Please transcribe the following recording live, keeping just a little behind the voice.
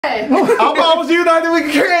How about was you that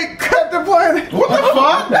we can't cut the planet? What the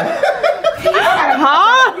fuck?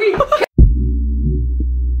 Huh?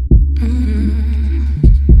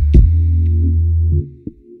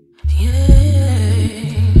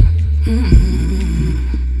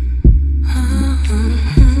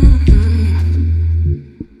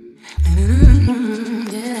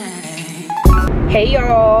 Hey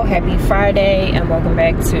y'all, happy Friday and welcome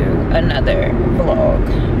back to another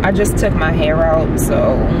vlog. I just took my hair out,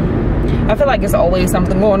 so I feel like it's always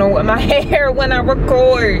something going on with my hair when I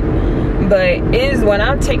record, but it is when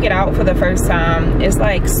I take it out for the first time, it's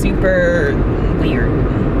like super weird.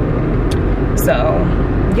 So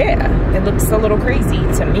yeah, it looks a little crazy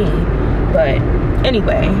to me, but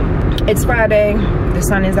anyway, it's Friday, the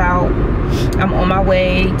sun is out, I'm on my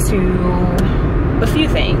way to a few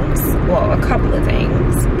things, well, a couple of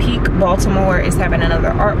things. Peak Baltimore is having another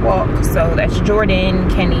art walk, so that's Jordan,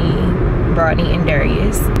 Kenny, Rodney, and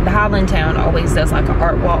Darius. The Highland Town always does like an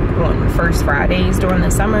art walk on first Fridays during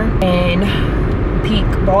the summer, and Peak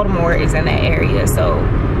Baltimore is in that area. So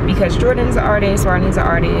because Jordan's an artist, Rodney's an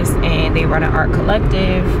artist, and they run an art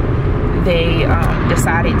collective, they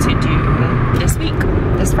decided to do this week,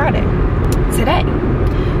 this Friday, today.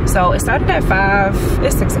 So it started at 5,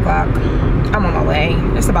 it's 6 o'clock. I'm on my way.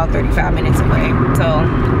 It's about 35 minutes away. So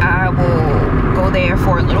I will go there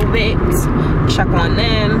for a little bit, check on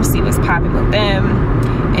them, see what's popping with them.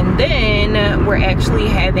 And then we're actually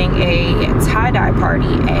having a tie-dye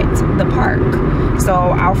party at the park. So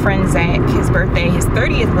our friend Zach, his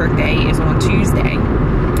 30th birthday is on Tuesday.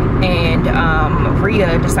 And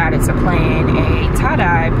Rhea decided to plan a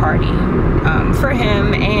tie-dye party for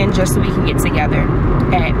him, and just so we can get together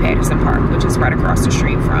at Patterson Park, which is right across the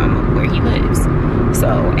street from where he lives.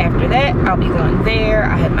 So after that, I'll be going there.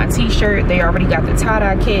 I have my t-shirt. They already got the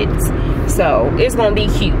tie-dye kits, so it's gonna be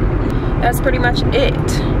cute. That's pretty much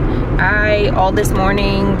it. All this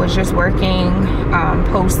morning was just working,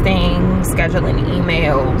 posting, scheduling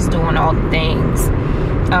emails, doing all the things.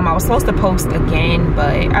 I was supposed to post again,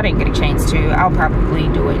 but I didn't get a chance to. I'll probably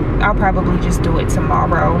do it. I'll probably just do it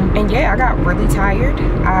tomorrow. And yeah, I got really tired.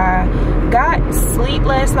 I got sleep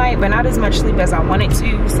last night, but not as much sleep as I wanted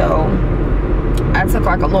to. So I took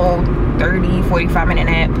like a little 30-45 minute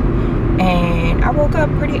nap, and I woke up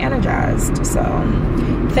pretty energized. So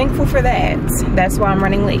thankful for that. That's why I'm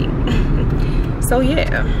running late. So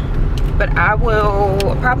yeah. But I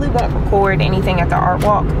probably won't record anything at the art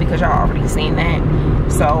walk because y'all already seen that.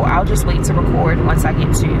 So I'll just wait to record once I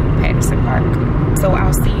get to Patterson Park. So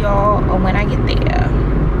I'll see y'all when I get there.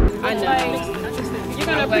 I know. You're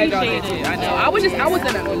gonna appreciate it. I know. I was in the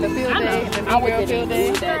field day. I was in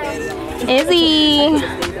field day. Izzy,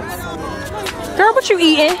 girl, what you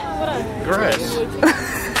eating? Grass.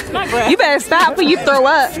 Not grass. You better stop before you throw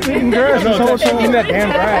up. Eating grass. Eating that damn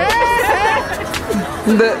grass.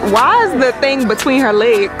 Why is the thing between her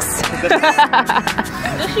legs?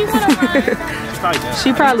 Does she want to run?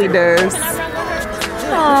 She probably does.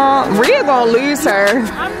 Aw, Rhea gonna lose her.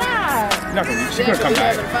 I'm not. Not gonna. She's gonna come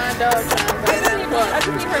back.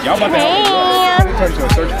 Y'all about Hey. to turn to a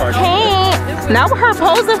search party. Hey. Now her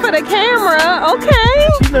posing for the camera.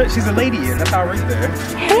 Okay. She's a lady, and that's already there.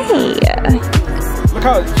 Hey. Look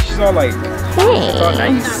how she's all like, Hey. all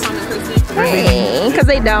nice. Hey. Cause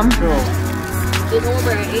they dumb. It's over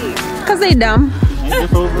at 8. Cause they dumb.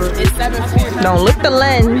 It's over. It's 7:40. Don't lift the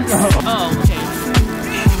lens. Oh, okay.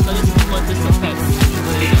 So this is what this looks like.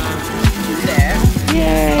 There.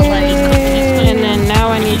 Yay. And then now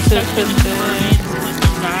I need to put the.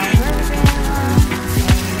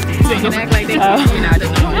 You can act like they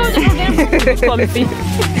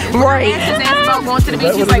Right. Asked about going to the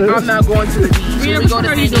beach. She's like, I'm not going to the beach. We go to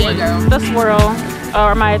San Diego. The swirl,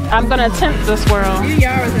 or I'm gonna attempt the swirl.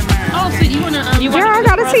 Oh, so you wanna? Girl, I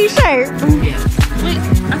got a t-shirt. Wait,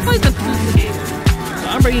 I feel like the so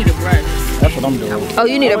I'm ready to brush. That's what I'm doing. Oh,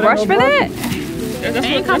 you need a brush for that? They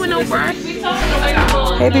ain't coming no brush.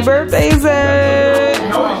 Happy birthday, Zach.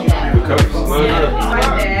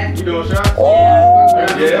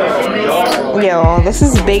 Yo, this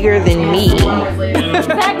is bigger than me.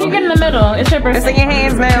 Zach, you get in the middle. It's your birthday. It's in your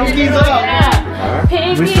hands now. Yeah.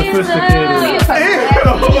 Pinkies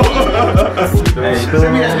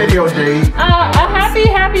Send me that video, Jay. a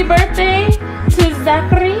happy birthday to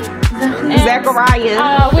Zachary.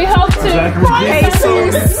 Zachariah. We hope to.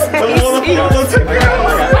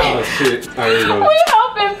 We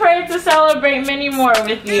hope and pray to celebrate many more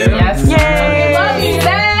with you. Yes. Yay. Love you,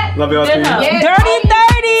 Zach. Love y'all Good too. help. Dirty 30.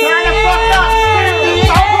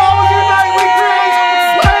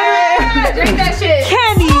 Drink that shit.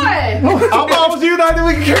 Kenny. How about was you that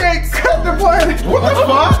we can't cut the planet? What the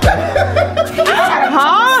fuck?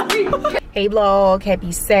 Huh? Hey vlog,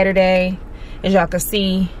 happy Saturday. As y'all can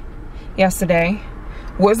see, yesterday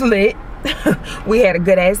was lit. We had a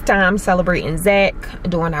good ass time celebrating Zach,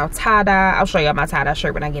 doing our tie-dye. I'll show y'all my tie-dye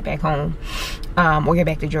shirt when I get back home, or get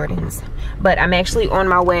back to Jordan's. But I'm actually on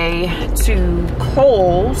my way to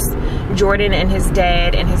Kohl's. Jordan and his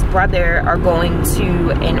dad and his brother are going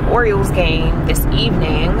to an Orioles game this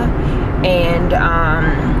evening, and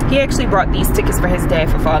he actually brought these tickets for his dad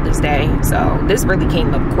for Father's Day. So this really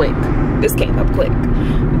came up quick. This came up quick.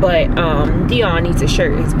 But Dion needs a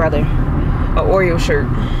shirt, his brother, an Orioles shirt.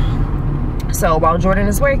 So while Jordan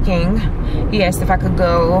is working, he asked if I could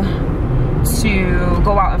go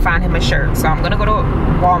out and find him a shirt. So I'm gonna go to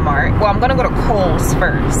Walmart. Well, I'm gonna go to Kohl's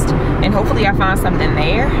first, and hopefully I find something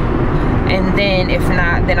there. And then if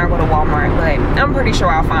not, then I'll go to Walmart. But I'm pretty sure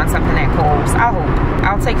I'll find something at Kohl's. I hope.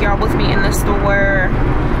 I'll take y'all with me in the store,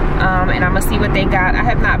 and I'm gonna see what they got. I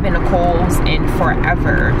have not been to Kohl's in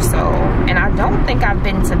forever, so, and I don't think I've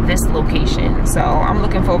been to this location. So I'm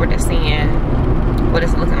looking forward to seeing what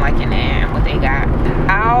it's looking like in there and what they got.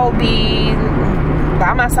 I'll be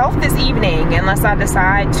by myself this evening unless I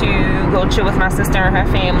decide to go chill with my sister and her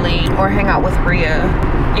family, or hang out with Bria,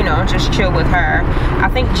 you know, just chill with her. I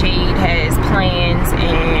think Jade has plans,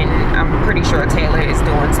 and I'm pretty sure Taylor is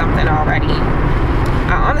doing something already.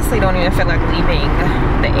 I honestly don't even feel like leaving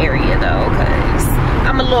the area though, because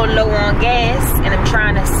I'm a little low on gas and I'm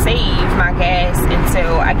trying to save my gas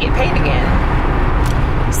until I get paid again.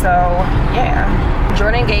 So yeah,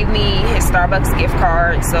 Jordan gave me his Starbucks gift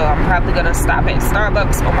card, so I'm probably gonna stop at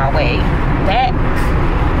Starbucks on my way back,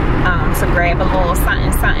 to grab a little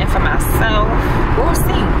something for myself. We'll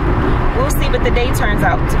see what the day turns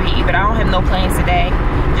out to be, but I don't have no plans today.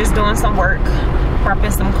 Just doing some work,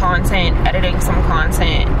 prepping some content, editing some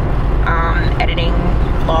content, editing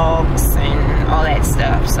vlogs and all that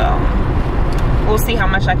stuff. So we'll see how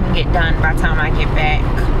much I can get done by the time I get back.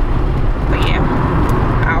 But yeah,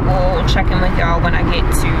 I will check in with y'all when I get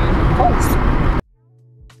to Kohl's.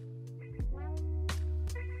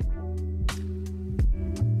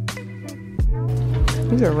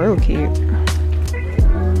 These are real cute.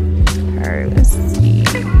 Alright, let's see.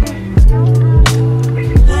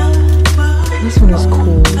 This one is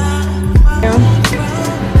cool. Yeah.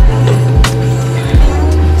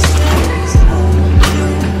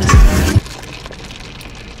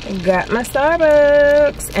 Got my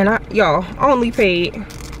Starbucks, and y'all only paid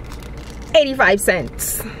 85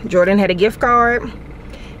 cents. Jordan had a gift card,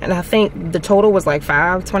 and I think the total was like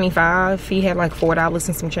 $5.25. He had like $4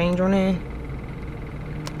 and some change on it,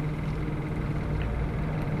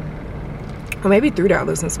 or maybe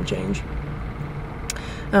 $3 and some change.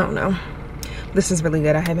 I don't know. This is really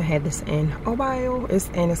good. I haven't had this in a while,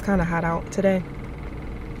 and it's kind of hot out today.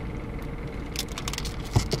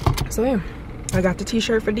 So yeah, I got the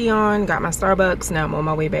t-shirt for Dion, got my Starbucks. Now I'm on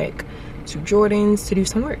my way back to Jordan's to do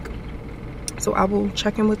some work. So I will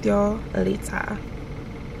check in with y'all later.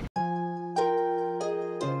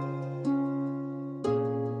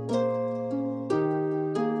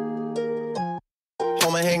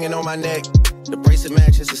 Homie hanging on my neck. The bracelet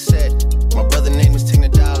matches a set. My brother name is Tina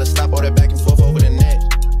Dollar. Stop all that back and forth over the net.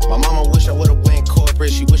 My mama wish I would've went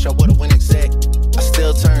corporate. She wish I would've went exec. I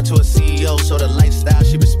still turn to a CEO, so the lifestyle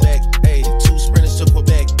she respect. Hey, 2 sprinters to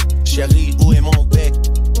Quebec. Cherie, où est mon bec?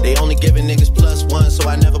 They only giving niggas +1, so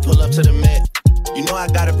I never pull up to the Met. You know I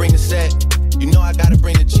gotta bring the set. You know I gotta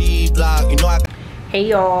bring the G-block. You know I. Hey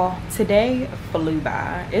y'all, today flew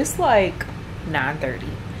by. It's like 9:30.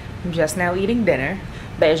 I'm just now eating dinner.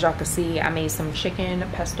 But as y'all can see, I made some chicken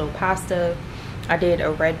pesto pasta. I did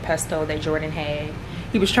a red pesto that Jordan had.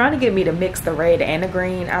 He was trying to get me to mix the red and the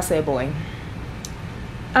green. I said, boy,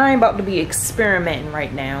 I ain't about to be experimenting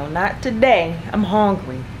right now. Not today. I'm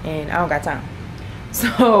hungry and I don't got time.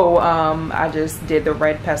 So I just did the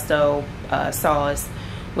red pesto sauce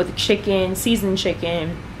with chicken, seasoned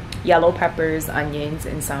chicken, yellow peppers, onions,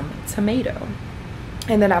 and some tomato.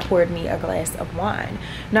 And then I poured me a glass of wine.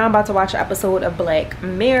 Now I'm about to watch an episode of Black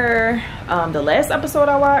Mirror. The last episode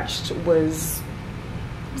I watched was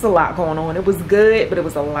a lot going on. It was good, but it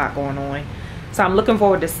was a lot going on. So I'm looking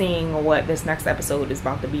forward to seeing what this next episode is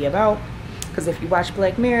about to be about. Because if you watch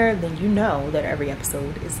Black Mirror, then you know that every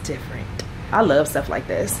episode is different. I love stuff like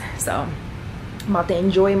this. So I'm about to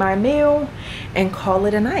enjoy my meal and call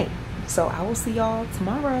it a night. So I will see y'all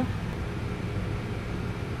tomorrow.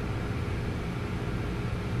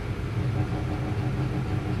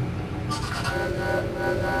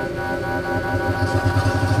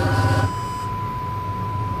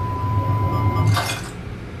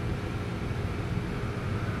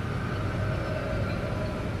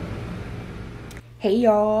 Hey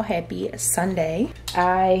y'all, happy Sunday.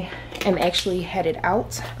 I am actually headed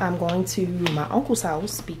out. I'm going to my uncle's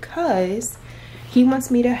house because he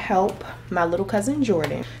wants me to help my little cousin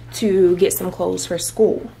Jordan to get some clothes for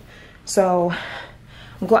school. So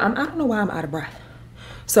I don't know why I'm out of breath.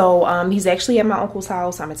 So he's actually at my uncle's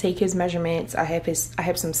house. I'm gonna take his measurements. I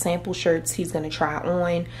have some sample shirts he's gonna try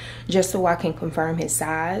on just so I can confirm his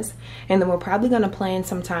size. And then we're probably gonna plan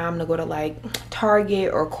some time to go to like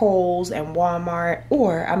Target or Kohl's and Walmart,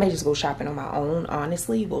 or I may just go shopping on my own.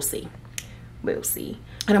 Honestly, we'll see. We'll see.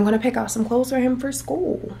 And I'm gonna pick out some clothes for him for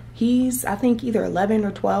school. He's, I think, either 11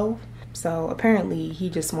 or 12. So apparently he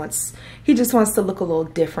just wants to look a little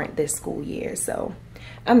different this school year. So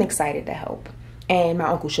I'm excited to help. And my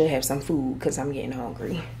uncle should have some food because I'm getting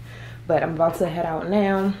hungry. But I'm about to head out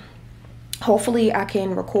now. Hopefully I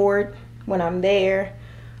can record when I'm there.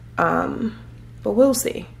 But we'll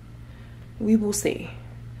see. We will see.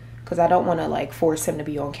 Because I don't want to like force him to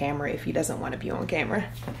be on camera if he doesn't want to be on camera.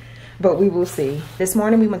 But we will see. This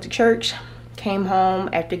morning we went to church. Came home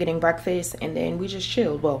after getting breakfast. And then we just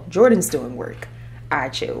chilled. Well, Jordan's doing work. I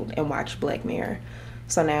chilled and watched Black Mirror.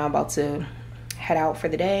 So now I'm about to head out for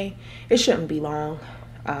the day. It shouldn't be long.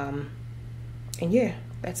 And yeah,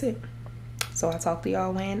 that's it. So I'll talk to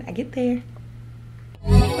y'all when I get there.